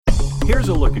Here's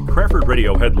a look at Cranford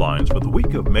Radio headlines for the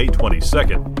week of May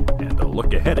 22nd and a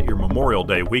look ahead at your Memorial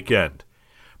Day weekend.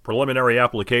 Preliminary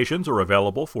applications are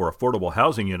available for affordable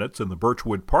housing units in the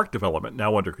Birchwood Park development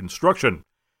now under construction.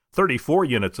 34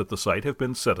 units at the site have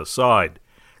been set aside.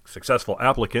 Successful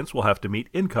applicants will have to meet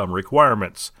income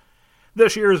requirements.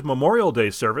 This year's Memorial Day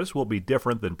service will be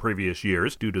different than previous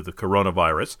years due to the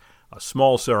coronavirus. A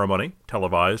small ceremony,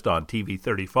 televised on TV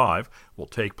 35, will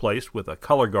take place with a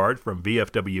color guard from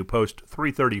VFW Post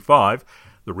 335,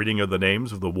 the reading of the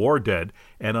names of the war dead,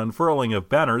 and unfurling of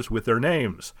banners with their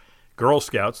names. Girl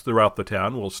Scouts throughout the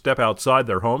town will step outside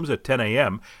their homes at 10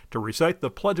 a.m. to recite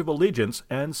the Pledge of Allegiance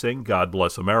and sing God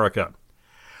Bless America.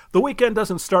 The weekend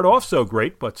doesn't start off so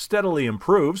great, but steadily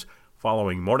improves.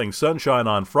 Following morning sunshine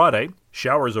on Friday,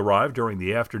 showers arrive during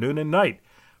the afternoon and night.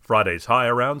 Friday's high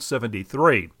around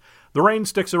 73. The rain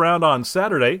sticks around on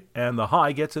Saturday, and the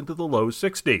high gets into the low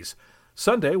 60s.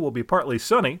 Sunday will be partly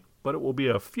sunny, but it will be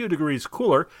a few degrees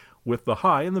cooler, with the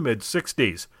high in the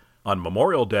mid-60s. On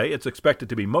Memorial Day, it's expected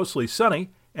to be mostly sunny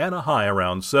and a high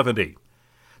around 70.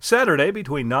 Saturday,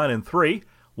 between 9 and 3,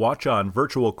 watch on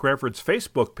Virtual Cranford's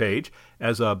Facebook page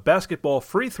as a basketball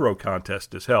free throw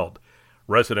contest is held.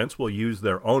 Residents will use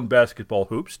their own basketball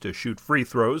hoops to shoot free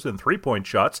throws and three-point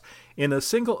shots in a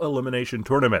single elimination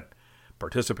tournament.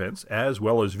 Participants, as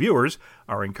well as viewers,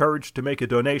 are encouraged to make a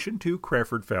donation to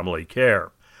Cranford Family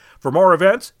Care. For more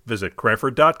events, visit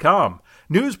Cranford.com.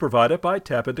 News provided by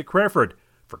Tap Into Cranford.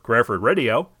 For Cranford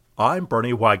Radio, I'm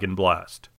Bernie Wagenblast.